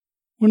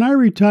When I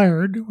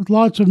retired, with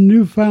lots of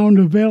newfound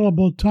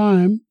available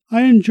time,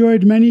 I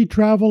enjoyed many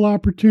travel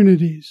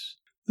opportunities.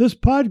 This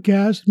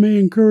podcast may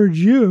encourage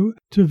you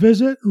to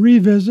visit,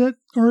 revisit,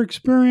 or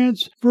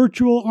experience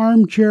virtual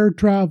armchair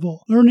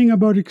travel, learning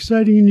about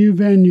exciting new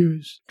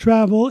venues.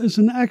 Travel is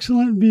an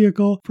excellent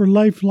vehicle for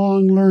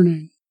lifelong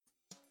learning.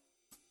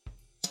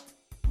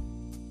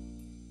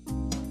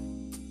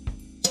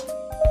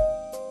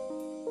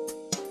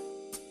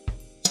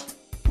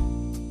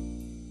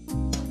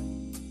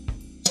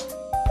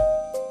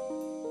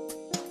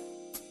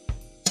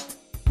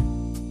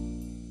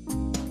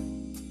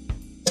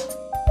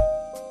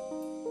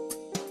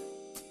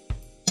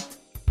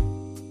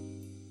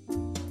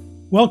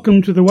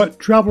 Welcome to the What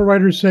Travel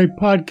Writers Say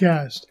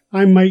podcast.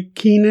 I'm Mike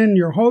Keenan,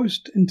 your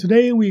host, and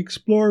today we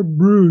explore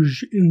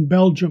Bruges in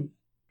Belgium.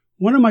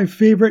 One of my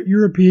favorite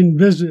European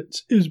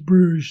visits is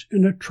Bruges,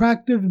 an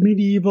attractive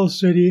medieval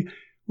city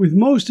with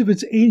most of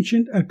its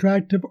ancient,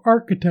 attractive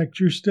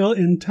architecture still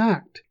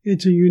intact.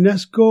 It's a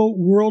UNESCO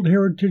World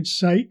Heritage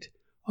Site,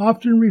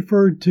 often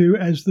referred to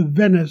as the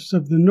Venice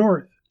of the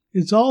North.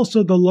 It's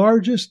also the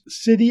largest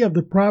city of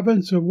the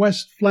province of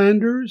West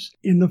Flanders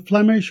in the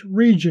Flemish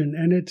region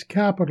and its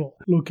capital,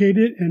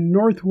 located in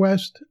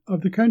northwest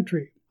of the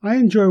country. I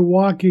enjoy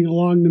walking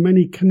along the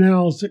many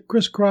canals that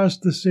crisscross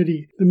the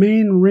city, the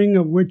main ring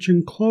of which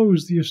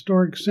enclose the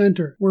historic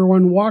center, where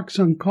one walks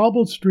on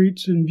cobbled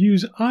streets and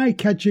views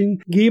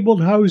eye-catching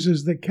gabled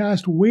houses that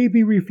cast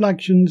wavy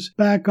reflections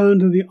back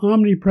onto the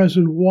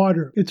omnipresent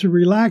water. It's a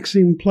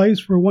relaxing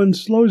place where one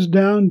slows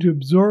down to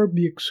absorb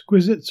the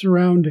exquisite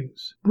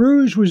surroundings.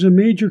 Bruges was a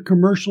major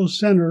commercial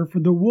center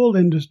for the wool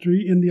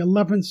industry in the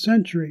 11th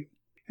century,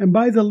 and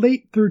by the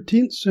late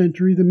 13th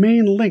century the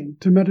main link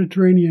to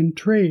Mediterranean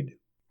trade.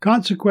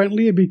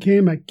 Consequently, it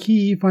became a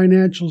key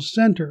financial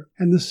center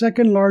and the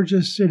second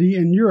largest city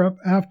in Europe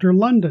after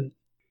London.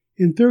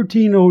 In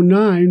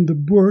 1309, the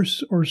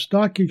Bourse, or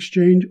stock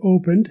exchange,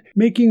 opened,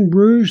 making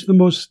Bruges the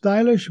most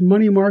stylish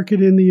money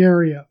market in the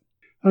area.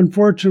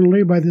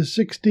 Unfortunately, by the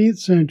 16th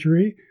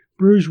century,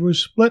 Bruges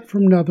was split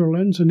from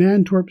Netherlands and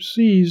Antwerp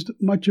seized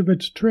much of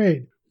its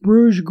trade.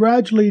 Bruges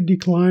gradually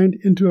declined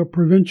into a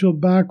provincial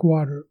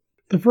backwater.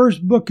 The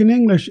first book in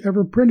English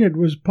ever printed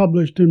was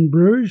published in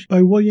Bruges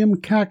by William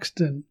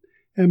Caxton,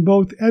 and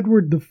both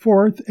Edward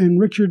IV and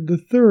Richard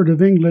III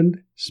of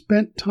England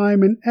spent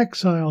time in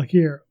exile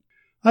here.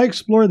 I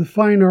explore the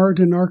fine art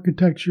and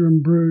architecture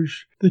in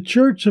Bruges. The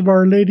Church of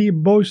Our Lady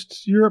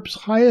boasts Europe's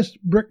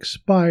highest brick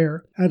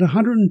spire at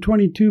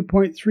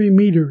 122.3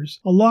 meters,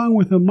 along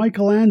with a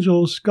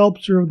Michelangelo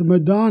sculpture of the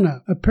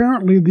Madonna,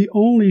 apparently the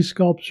only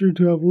sculpture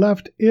to have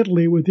left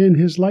Italy within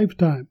his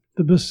lifetime.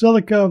 The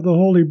Basilica of the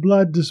Holy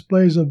Blood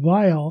displays a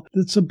vial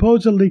that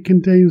supposedly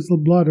contains the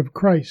blood of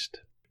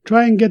Christ.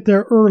 Try and get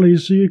there early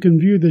so you can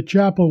view the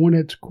chapel when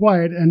it's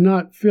quiet and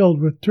not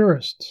filled with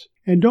tourists.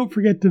 And don't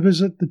forget to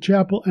visit the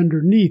chapel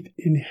underneath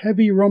in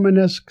heavy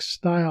Romanesque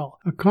style,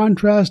 a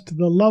contrast to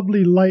the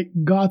lovely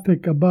light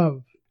Gothic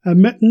above.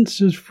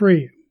 Admittance is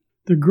free.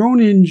 The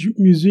Groningen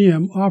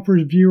Museum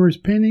offers viewers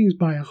paintings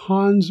by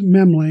Hans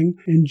Memling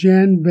and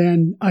Jan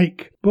van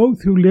Eyck,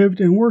 both who lived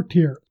and worked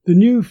here. The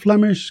new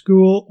Flemish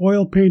school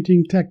oil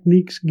painting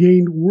techniques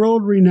gained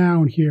world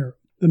renown here.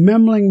 The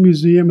Memling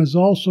Museum is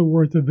also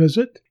worth a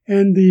visit,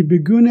 and the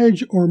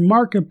Beguinage or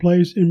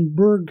Marketplace in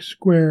Burg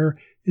Square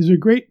is a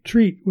great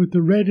treat with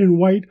the red and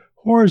white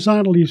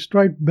horizontally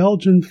striped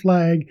Belgian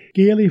flag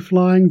gaily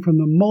flying from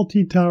the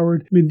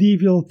multi-towered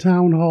medieval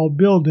town hall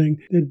building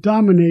that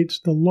dominates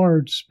the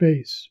large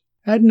space.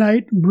 At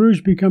night,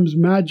 Bruges becomes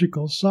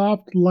magical,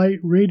 soft light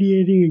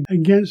radiating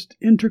against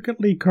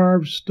intricately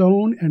carved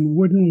stone and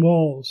wooden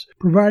walls,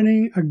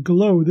 providing a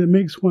glow that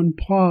makes one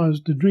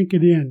pause to drink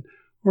it in,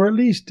 or at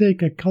least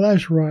take a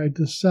calèche ride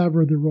to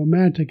savor the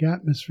romantic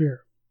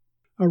atmosphere.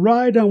 A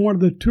ride on one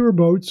of the tour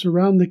boats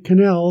around the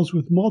canals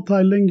with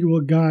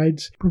multilingual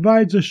guides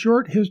provides a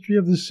short history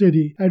of the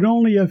city at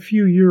only a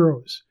few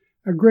euros,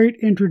 a great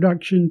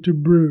introduction to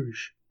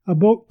Bruges. A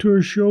boat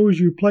tour shows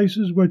you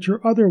places which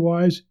are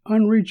otherwise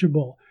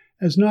unreachable,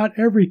 as not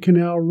every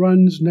canal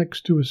runs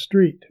next to a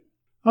street.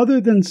 Other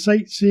than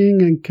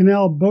sightseeing and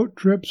canal boat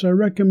trips, I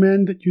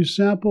recommend that you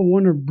sample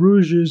one of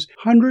Bruges'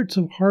 hundreds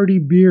of hearty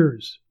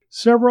beers.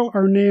 Several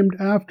are named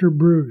after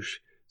Bruges,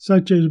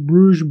 such as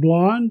Bruges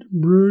Blonde,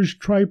 Bruges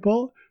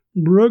Triple,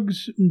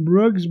 Bruges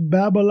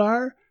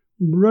Babbelaar,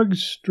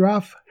 Bruges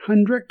Straf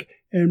Hendrik,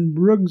 and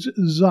Bruges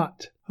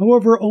Zot.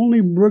 However,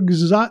 only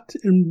Bruges Zot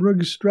and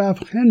Bruges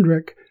Straf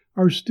Hendrik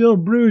are still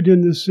brewed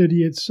in the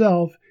city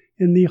itself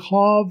in the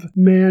Hove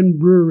Man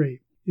Brewery.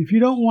 If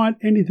you don't want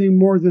anything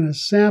more than a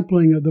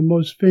sampling of the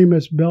most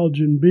famous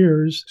Belgian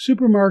beers,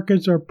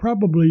 supermarkets are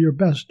probably your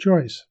best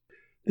choice.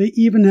 They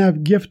even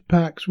have gift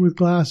packs with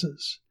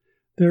glasses.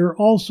 There are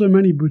also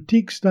many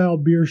boutique-style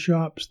beer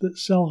shops that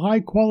sell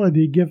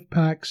high-quality gift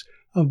packs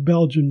of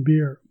Belgian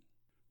beer.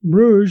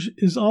 Bruges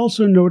is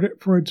also noted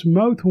for its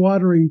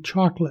mouth-watering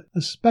chocolate,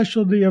 a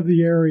specialty of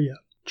the area.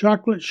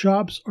 Chocolate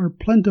shops are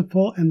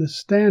plentiful and the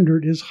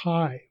standard is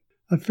high.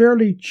 A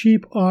fairly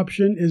cheap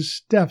option is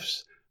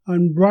Stef's,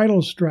 on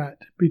Bridalstraat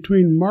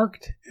between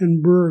Markt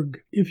and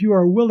Bruges. If you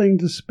are willing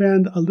to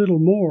spend a little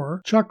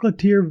more,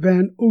 Chocolatier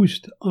Van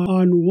Oost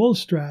on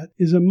Wolstraat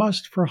is a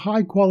must for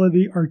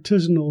high-quality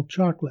artisanal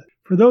chocolate.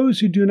 For those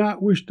who do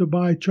not wish to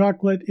buy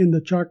chocolate in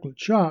the chocolate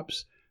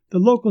shops, the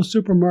local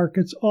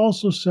supermarkets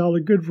also sell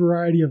a good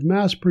variety of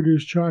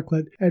mass-produced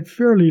chocolate at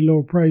fairly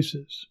low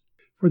prices.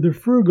 For the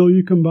frugal,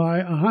 you can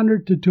buy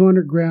 100 to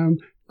 200 gram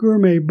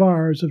gourmet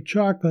bars of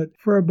chocolate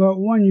for about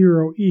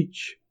 €1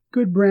 each.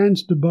 Good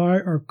brands to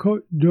buy are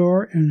Côte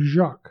d'Or and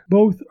Jacques.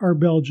 Both are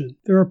Belgian.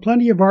 There are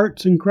plenty of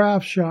arts and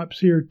crafts shops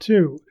here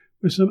too,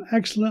 with some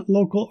excellent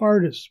local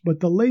artists,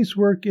 but the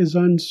lacework is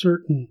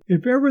uncertain.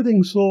 If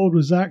everything sold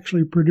was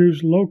actually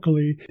produced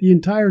locally, the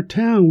entire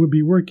town would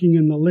be working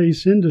in the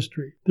lace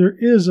industry. There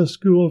is a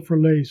school for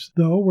lace,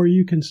 though, where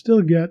you can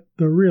still get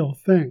the real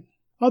thing.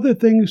 Other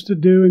things to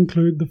do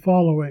include the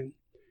following.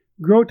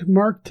 Grote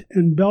Markt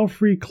and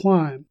Belfry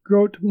Climb.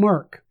 Grote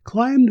Markt.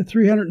 Climb the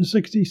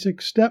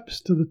 366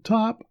 steps to the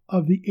top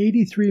of the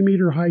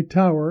 83-meter high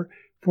tower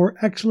for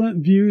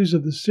excellent views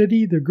of the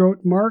city, the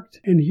Grote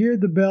Markt, and hear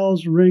the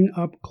bells ring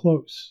up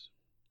close.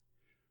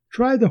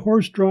 Try the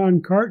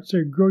horse-drawn carts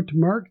at Grote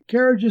Markt.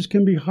 Carriages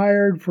can be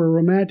hired for a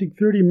romantic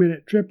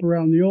 30-minute trip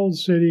around the old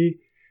city,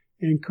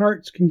 and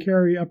carts can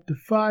carry up to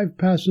 5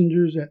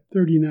 passengers at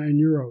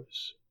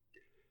 €39.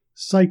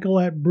 Cycle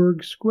at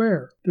Bruges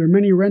Square. There are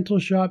many rental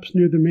shops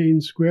near the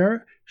main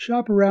square.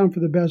 Shop around for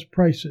the best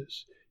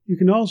prices. You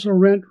can also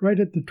rent right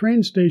at the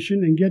train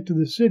station and get to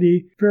the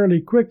city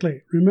fairly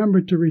quickly.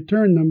 Remember to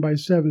return them by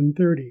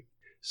 7:30.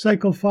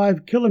 Cycle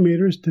 5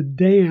 kilometers to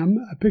Dam,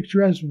 a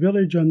picturesque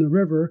village on the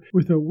river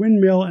with a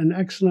windmill and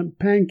excellent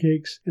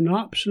pancakes, and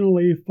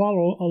optionally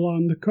follow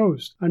along the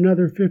coast,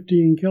 another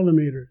 15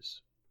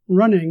 kilometers.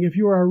 Running. If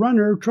you are a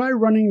runner, try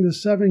running the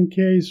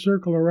 7K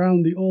circle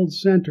around the old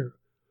center.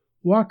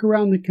 Walk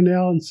around the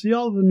canal and see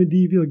all the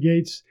medieval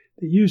gates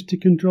that used to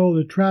control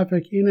the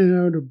traffic in and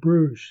out of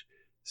Bruges.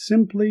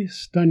 Simply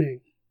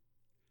stunning.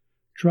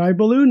 Try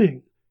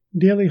ballooning.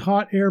 Daily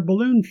hot air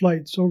balloon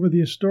flights over the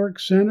historic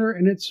center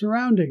and its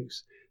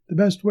surroundings. The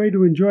best way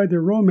to enjoy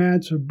the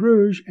romance of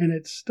Bruges and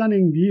its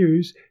stunning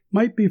views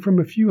might be from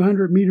a few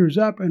hundred meters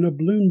up in a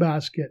balloon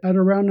basket at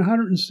around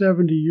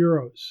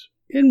 €170.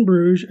 In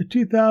Bruges, a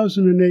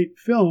 2008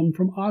 film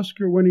from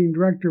Oscar-winning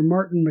director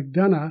Martin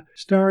McDonagh,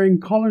 starring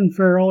Colin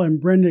Farrell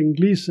and Brendan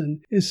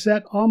Gleeson, is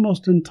set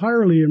almost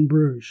entirely in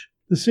Bruges.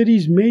 The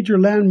city's major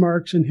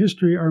landmarks and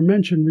history are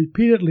mentioned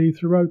repeatedly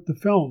throughout the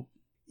film.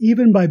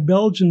 Even by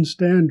Belgian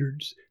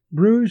standards,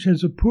 Bruges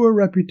has a poor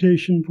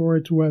reputation for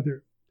its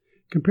weather.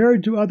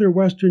 Compared to other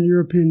Western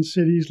European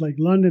cities like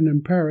London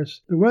and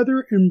Paris, the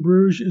weather in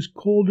Bruges is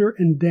colder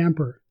and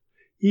damper.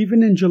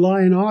 Even in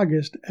July and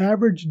August,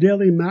 average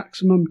daily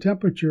maximum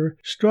temperature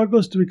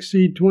struggles to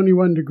exceed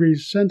 21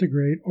 degrees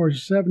centigrade or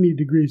 70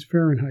 degrees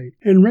Fahrenheit,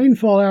 and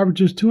rainfall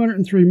averages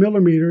 203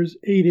 millimeters,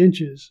 8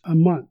 inches, a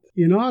month.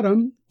 In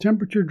autumn,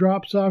 temperature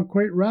drops off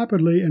quite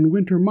rapidly, and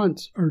winter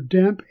months are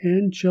damp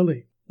and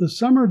chilly. The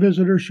summer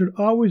visitor should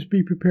always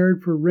be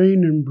prepared for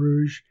rain in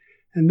Bruges,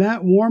 and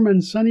that warm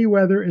and sunny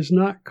weather is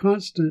not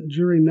constant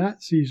during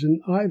that season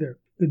either.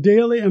 The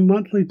daily and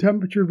monthly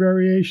temperature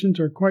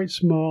variations are quite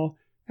small.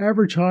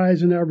 Average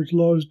highs and average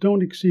lows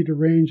don't exceed a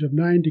range of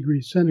 9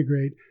 degrees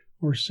centigrade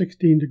or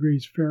 16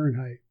 degrees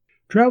Fahrenheit.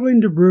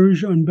 Traveling to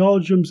Bruges on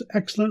Belgium's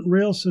excellent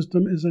rail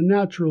system is a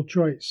natural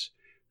choice.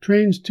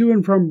 Trains to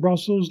and from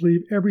Brussels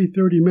leave every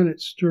 30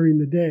 minutes during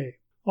the day.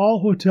 All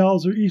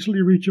hotels are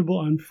easily reachable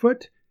on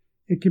foot.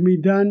 It can be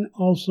done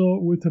also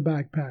with a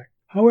backpack.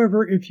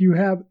 However, if you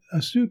have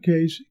a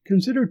suitcase,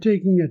 consider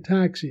taking a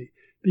taxi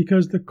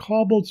because the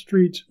cobbled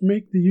streets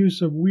make the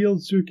use of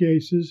wheeled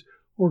suitcases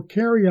or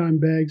carry-on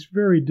bags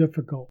very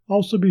difficult.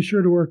 Also be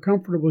sure to wear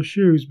comfortable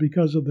shoes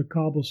because of the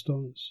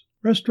cobblestones.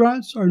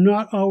 Restaurants are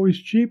not always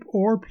cheap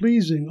or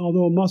pleasing,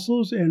 although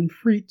mussels and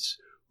frites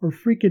or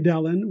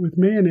frikadellen with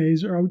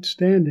mayonnaise are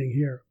outstanding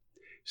here.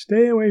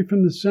 Stay away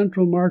from the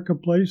central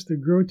marketplace, the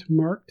Grote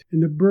Markt,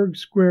 and the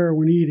Bruges Square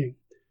when eating.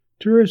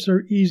 Tourists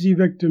are easy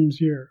victims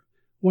here.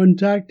 One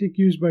tactic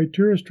used by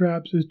tourist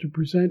traps is to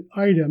present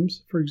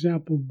items, for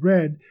example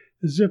bread,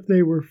 as if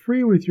they were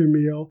free with your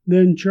meal,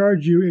 then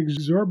charge you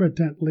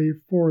exorbitantly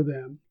for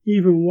them.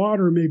 Even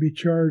water may be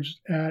charged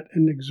at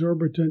an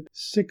exorbitant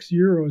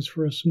 €6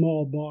 for a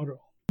small bottle.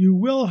 You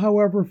will,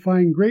 however,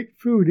 find great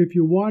food if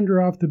you wander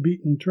off the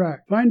beaten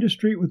track. Find a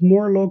street with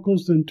more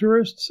locals than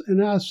tourists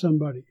and ask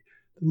somebody.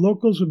 The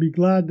locals will be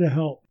glad to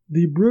help.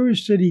 The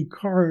Bruges City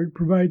Card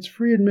provides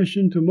free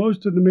admission to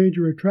most of the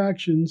major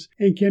attractions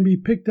and can be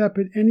picked up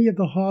at any of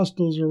the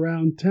hostels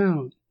around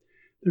town.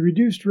 The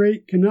reduced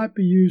rate cannot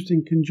be used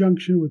in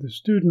conjunction with a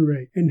student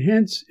rate, and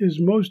hence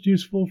is most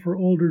useful for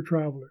older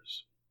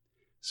travelers.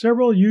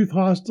 Several youth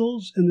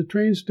hostels and the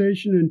train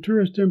station and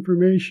tourist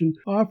information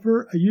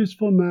offer a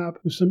useful map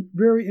with some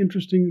very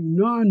interesting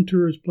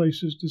non-tourist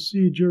places to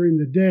see during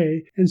the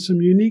day and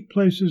some unique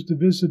places to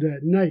visit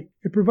at night.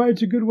 It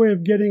provides a good way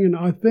of getting an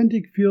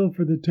authentic feel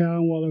for the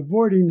town while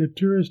avoiding the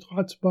tourist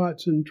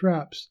hotspots and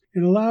traps,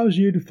 and allows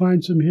you to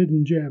find some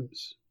hidden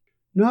gems.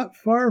 Not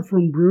far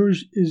from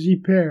Bruges is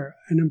Ypres,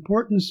 an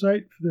important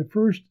site for the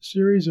first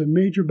series of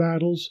major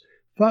battles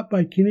fought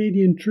by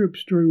Canadian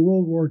troops during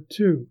World War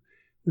II,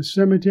 with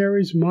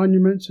cemeteries,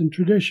 monuments, and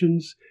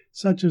traditions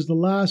such as the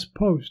last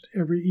post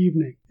every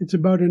evening. It's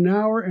about an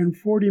hour and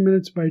 40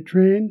 minutes by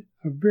train,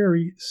 a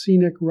very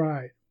scenic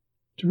ride.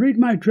 To read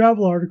my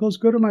travel articles,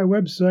 go to my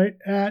website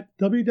at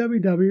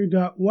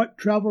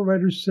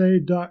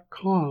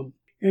www.whattravelwritersay.com.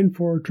 And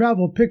for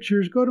travel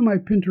pictures, go to my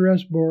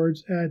Pinterest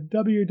boards at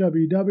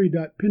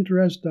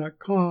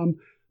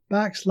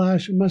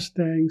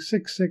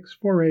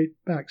www.pinterest.com/Mustang6648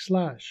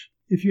 /.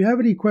 If you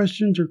have any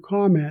questions or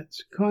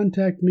comments,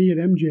 contact me at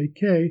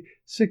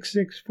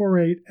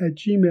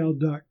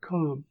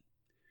mjk6648@gmail.com.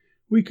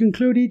 We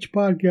conclude each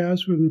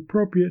podcast with an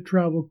appropriate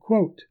travel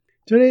quote.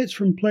 Today it's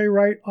from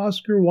playwright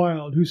Oscar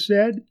Wilde, who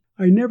said,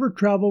 "I never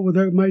travel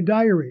without my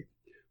diary.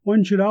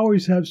 One should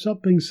always have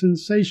something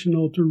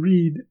sensational to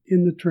read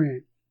in the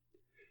train."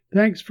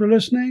 Thanks for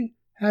listening.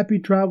 Happy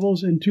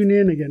travels, and tune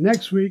in again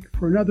next week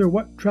for another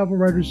What Travel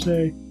Writers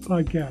Say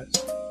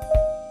podcast.